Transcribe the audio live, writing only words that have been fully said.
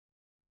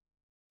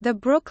The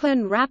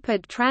Brooklyn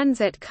Rapid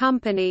Transit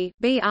Company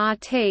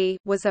 (BRT)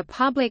 was a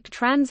public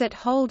transit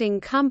holding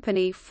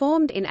company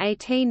formed in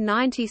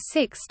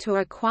 1896 to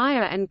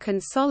acquire and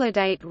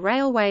consolidate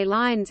railway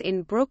lines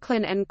in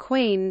Brooklyn and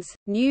Queens,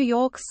 New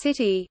York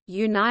City,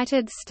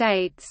 United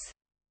States.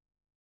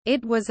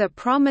 It was a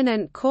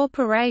prominent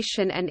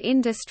corporation and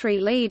industry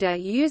leader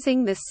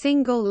using the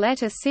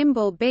single-letter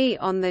symbol B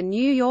on the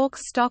New York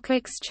Stock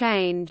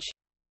Exchange.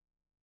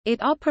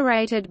 It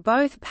operated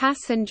both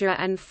passenger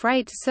and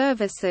freight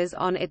services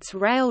on its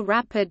rail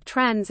rapid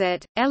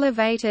transit,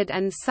 elevated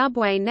and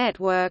subway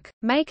network,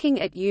 making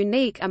it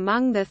unique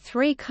among the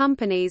three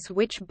companies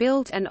which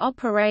built and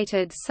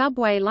operated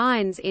subway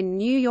lines in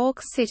New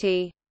York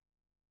City.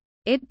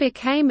 It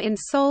became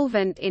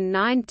insolvent in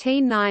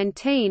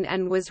 1919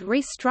 and was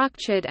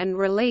restructured and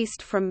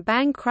released from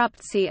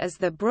bankruptcy as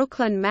the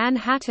Brooklyn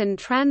Manhattan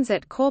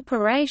Transit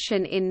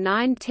Corporation in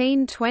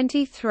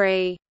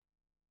 1923.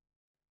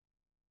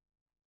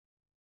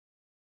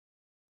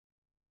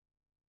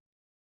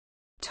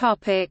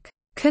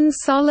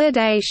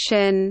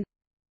 Consolidation.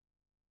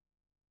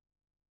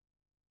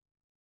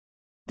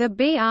 The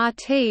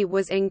BRT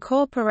was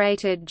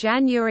incorporated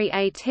January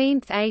 18,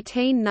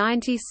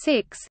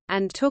 1896,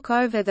 and took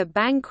over the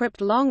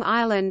bankrupt Long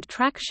Island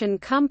Traction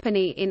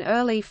Company in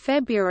early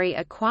February,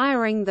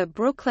 acquiring the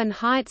Brooklyn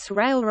Heights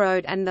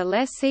Railroad and the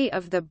lessee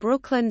of the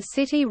Brooklyn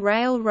City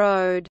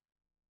Railroad.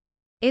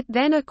 It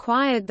then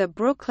acquired the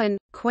Brooklyn,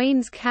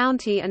 Queens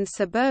County and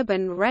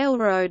Suburban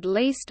Railroad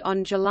leased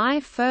on July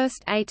 1,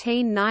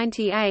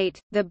 1898.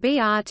 The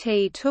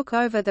BRT took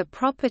over the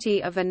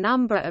property of a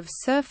number of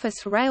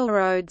surface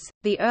railroads,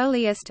 the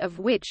earliest of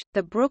which,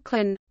 the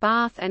Brooklyn,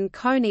 Bath and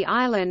Coney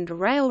Island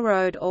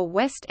Railroad or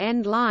West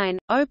End Line,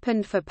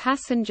 opened for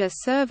passenger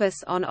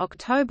service on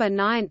October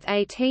 9,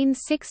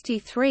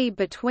 1863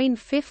 between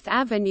 5th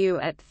Avenue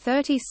at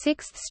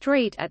 36th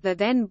Street at the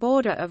then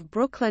border of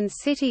Brooklyn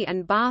City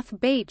and Bath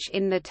Beach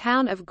in the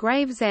town of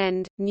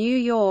Gravesend, New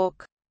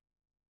York.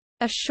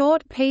 A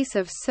short piece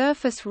of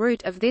surface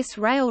route of this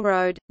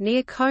railroad,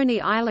 near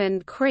Coney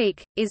Island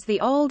Creek, is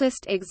the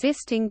oldest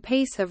existing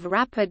piece of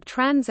rapid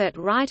transit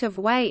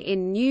right-of-way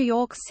in New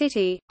York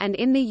City, and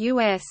in the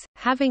U.S.,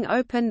 having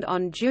opened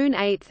on June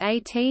 8,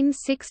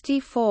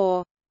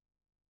 1864.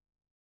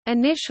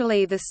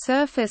 Initially the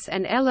surface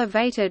and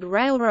elevated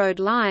railroad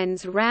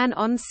lines ran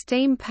on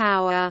steam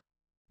power.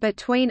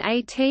 Between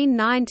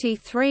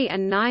 1893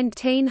 and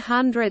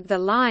 1900 the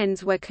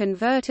lines were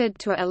converted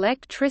to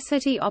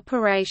electricity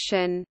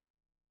operation.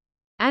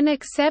 An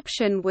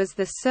exception was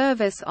the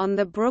service on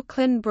the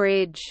Brooklyn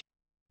Bridge.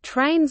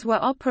 Trains were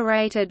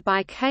operated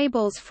by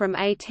cables from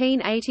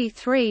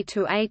 1883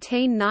 to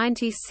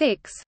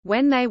 1896,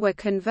 when they were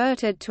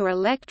converted to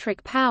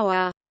electric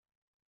power.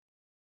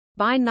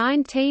 By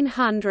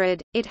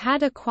 1900, it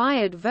had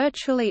acquired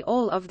virtually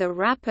all of the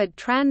rapid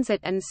transit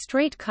and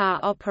streetcar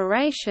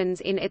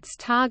operations in its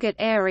target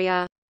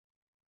area.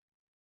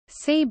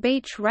 Sea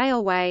Beach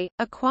Railway,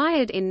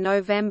 acquired in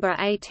November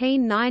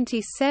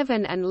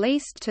 1897 and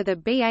leased to the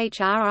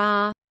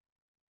BHRR.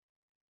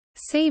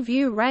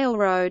 Seaview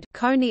Railroad,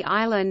 Coney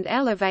Island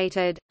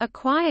Elevated,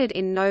 acquired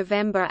in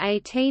November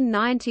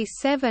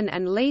 1897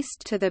 and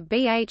leased to the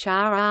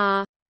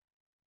BHRR.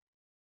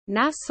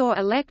 Nassau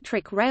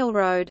Electric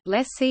Railroad,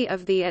 lessee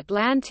of the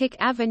Atlantic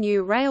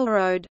Avenue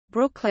Railroad,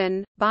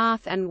 Brooklyn,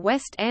 Bath and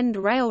West End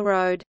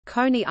Railroad,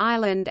 Coney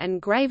Island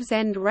and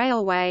Gravesend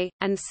Railway,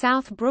 and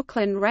South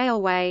Brooklyn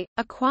Railway,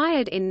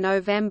 acquired in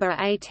November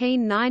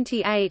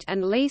 1898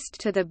 and leased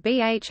to the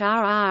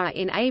BHRR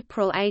in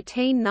April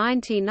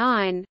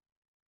 1899.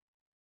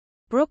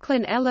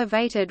 Brooklyn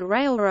Elevated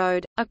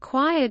Railroad,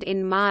 acquired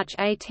in March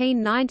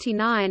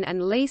 1899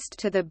 and leased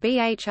to the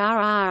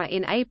BHRR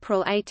in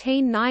April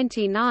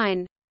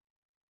 1899.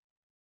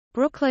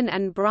 Brooklyn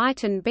and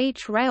Brighton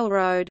Beach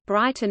Railroad,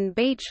 Brighton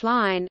Beach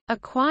Line,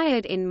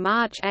 acquired in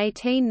March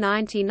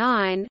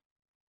 1899.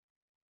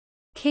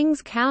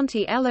 Kings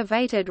County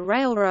Elevated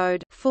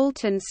Railroad,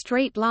 Fulton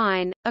Street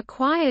Line,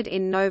 acquired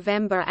in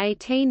November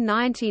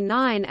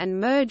 1899 and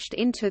merged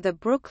into the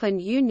Brooklyn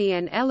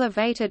Union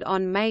Elevated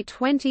on May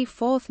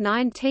 24,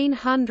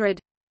 1900.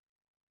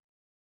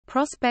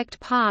 Prospect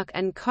Park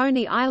and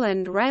Coney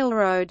Island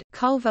Railroad,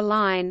 Culver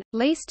Line,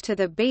 leased to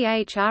the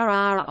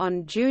BHRR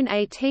on June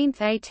 18,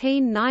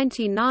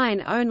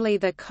 1899. Only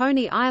the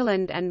Coney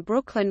Island and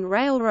Brooklyn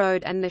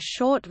Railroad and the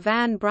short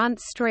Van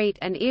Brunt Street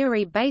and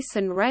Erie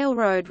Basin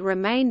Railroad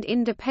remained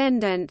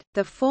independent,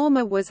 the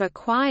former was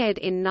acquired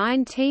in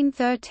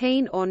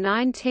 1913 or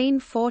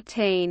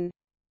 1914.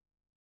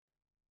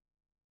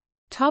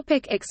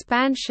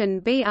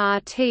 Expansion.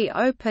 BRT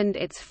opened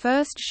its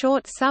first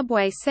short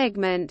subway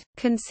segment,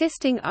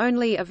 consisting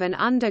only of an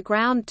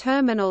underground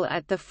terminal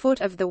at the foot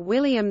of the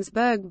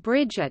Williamsburg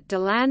Bridge at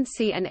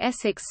Delancey and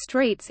Essex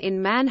Streets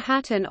in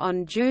Manhattan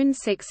on June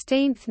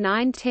 16,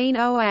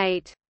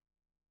 1908.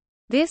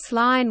 This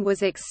line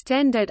was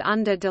extended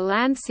under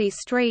Delancey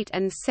Street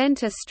and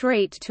Centre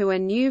Street to a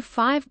new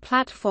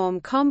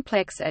 5-platform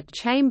complex at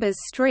Chambers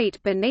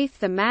Street beneath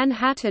the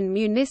Manhattan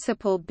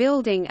Municipal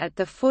Building at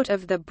the foot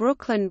of the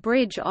Brooklyn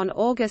Bridge on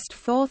August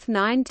 4,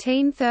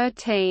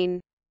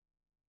 1913.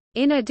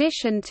 In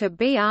addition to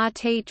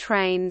BRT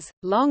trains,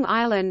 Long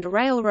Island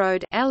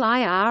Railroad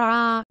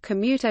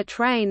commuter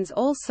trains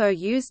also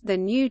used the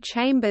new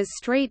Chambers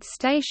Street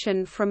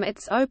station from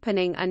its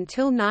opening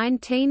until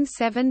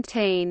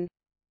 1917.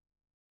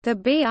 The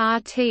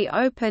BRT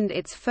opened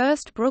its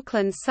first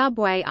Brooklyn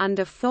subway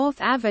under 4th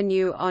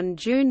Avenue on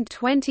June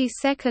 22,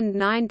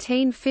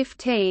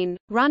 1915,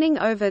 running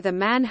over the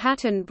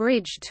Manhattan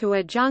Bridge to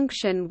a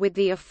junction with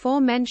the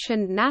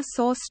aforementioned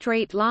Nassau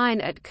Street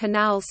line at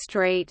Canal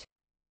Street.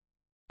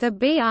 The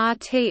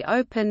BRT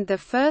opened the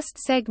first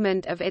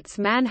segment of its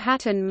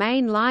Manhattan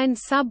Main Line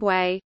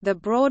subway, the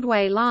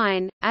Broadway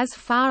line, as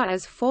far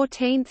as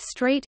 14th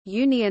Street,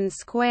 Union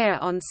Square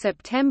on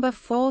September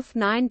 4,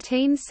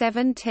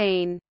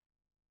 1917.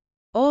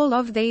 All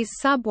of these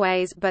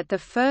subways but the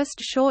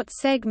first short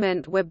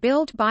segment were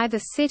built by the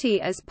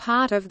city as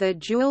part of the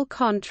dual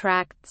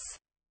contracts.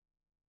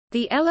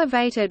 The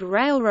elevated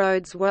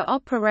railroads were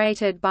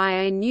operated by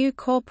a new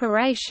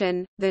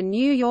corporation, the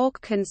New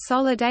York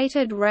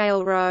Consolidated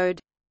Railroad.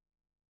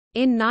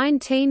 In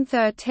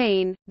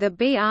 1913, the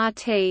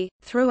BRT,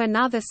 through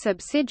another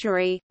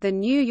subsidiary, the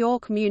New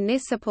York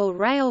Municipal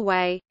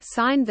Railway,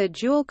 signed the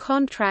dual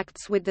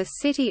contracts with the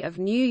City of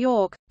New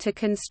York, to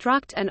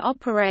construct and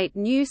operate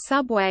new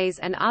subways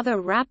and other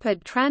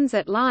rapid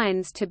transit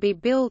lines to be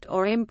built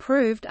or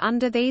improved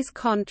under these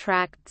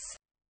contracts.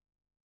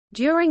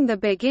 During the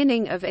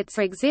beginning of its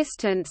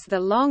existence, the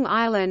Long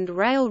Island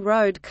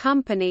Railroad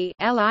Company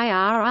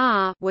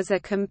was a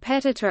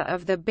competitor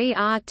of the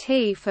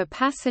BRT for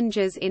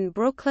passengers in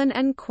Brooklyn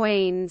and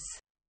Queens.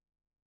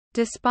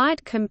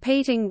 Despite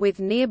competing with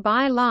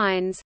nearby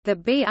lines, the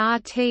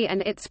BRT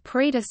and its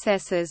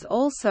predecessors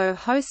also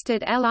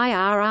hosted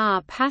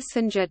LIRR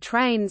passenger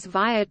trains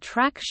via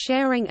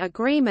track-sharing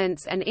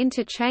agreements and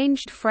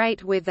interchanged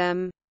freight with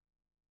them.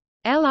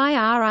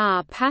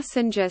 LIRR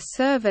passenger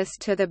service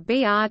to the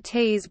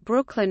BRT's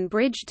Brooklyn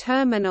Bridge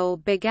Terminal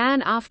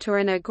began after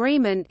an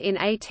agreement in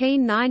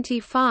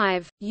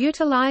 1895,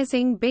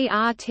 utilizing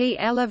BRT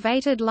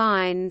elevated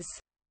lines.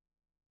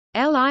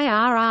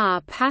 LIRR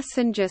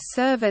passenger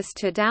service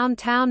to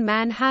downtown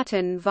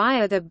Manhattan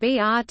via the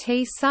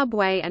BRT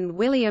subway and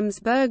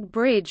Williamsburg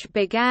Bridge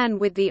began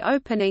with the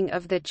opening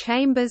of the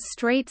Chambers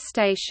Street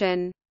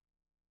station.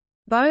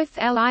 Both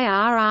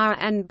LIRR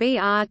and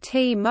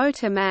BRT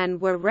Motorman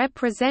were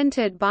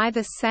represented by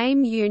the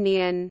same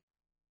union.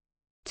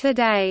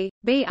 Today,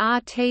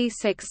 BRT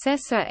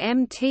successor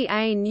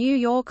MTA New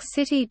York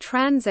City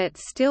Transit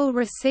still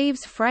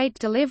receives freight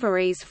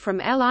deliveries from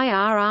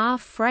LIRR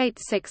freight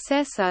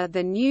successor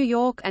the New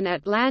York and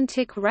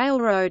Atlantic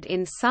Railroad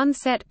in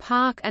Sunset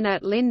Park and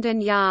at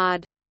Linden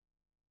Yard.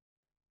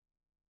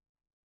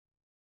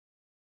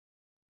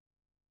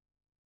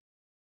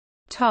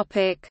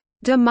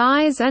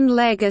 Demise and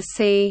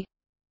legacy.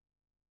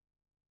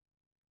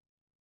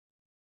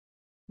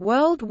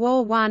 World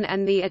War I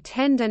and the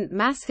attendant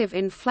massive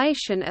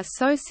inflation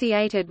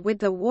associated with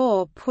the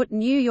war put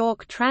New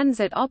York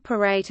transit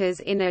operators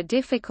in a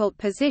difficult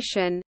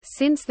position,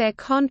 since their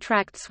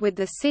contracts with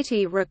the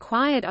city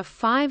required a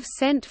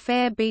 5-cent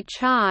fare be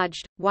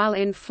charged, while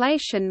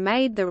inflation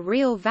made the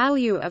real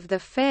value of the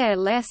fare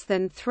less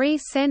than 3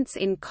 cents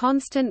in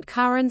constant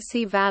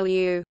currency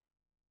value.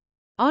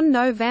 On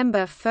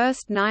November 1,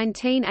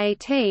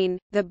 1918,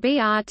 the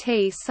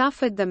BRT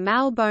suffered the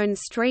Malbone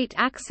Street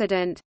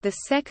accident, the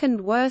second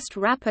worst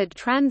rapid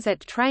transit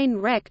train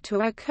wreck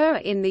to occur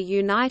in the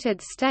United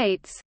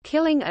States,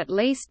 killing at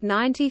least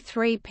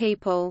 93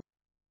 people.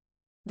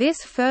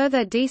 This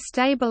further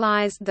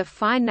destabilized the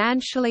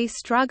financially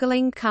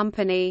struggling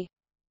company.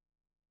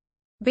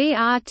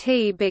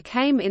 BRT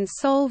became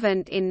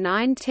insolvent in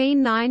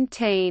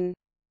 1919.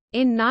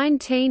 In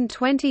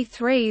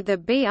 1923 the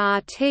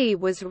BRT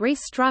was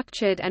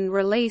restructured and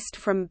released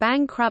from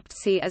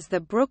bankruptcy as the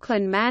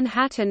Brooklyn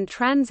Manhattan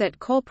Transit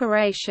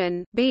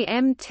Corporation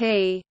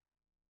 (BMT).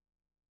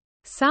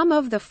 Some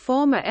of the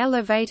former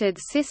elevated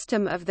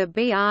system of the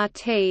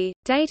BRT,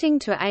 dating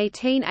to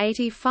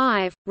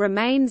 1885,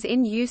 remains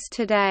in use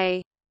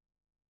today.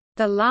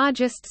 The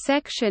largest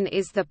section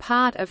is the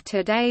part of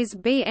today's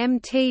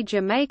BMT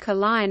Jamaica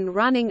line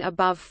running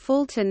above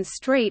Fulton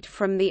Street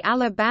from the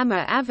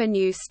Alabama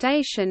Avenue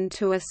station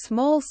to a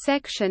small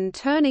section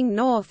turning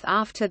north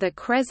after the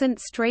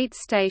Crescent Street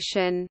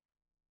station.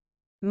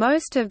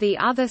 Most of the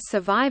other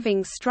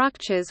surviving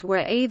structures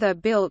were either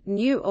built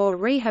new or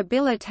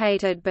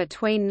rehabilitated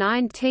between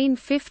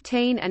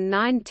 1915 and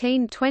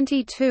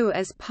 1922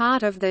 as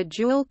part of the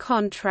dual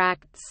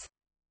contracts.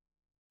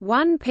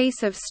 One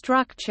piece of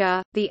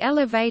structure, the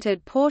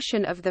elevated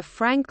portion of the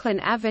Franklin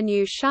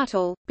Avenue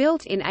Shuttle,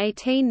 built in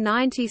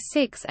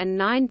 1896 and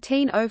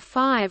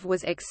 1905,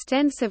 was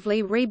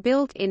extensively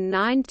rebuilt in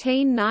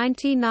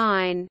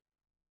 1999.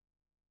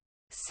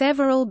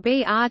 Several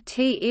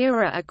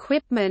BRT-era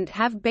equipment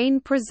have been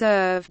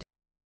preserved.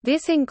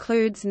 This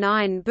includes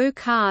 9 BU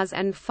cars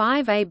and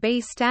 5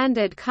 AB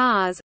standard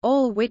cars,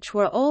 all which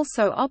were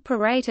also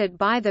operated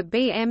by the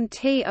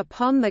BMT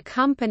upon the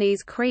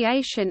company's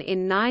creation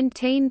in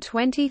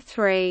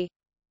 1923.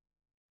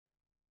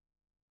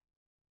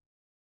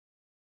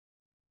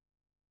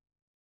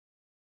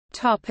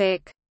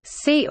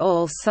 See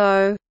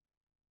also: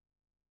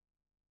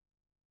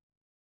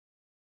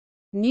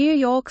 New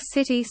York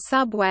City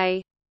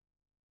Subway,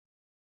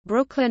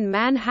 Brooklyn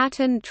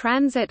Manhattan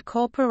Transit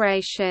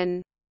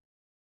Corporation.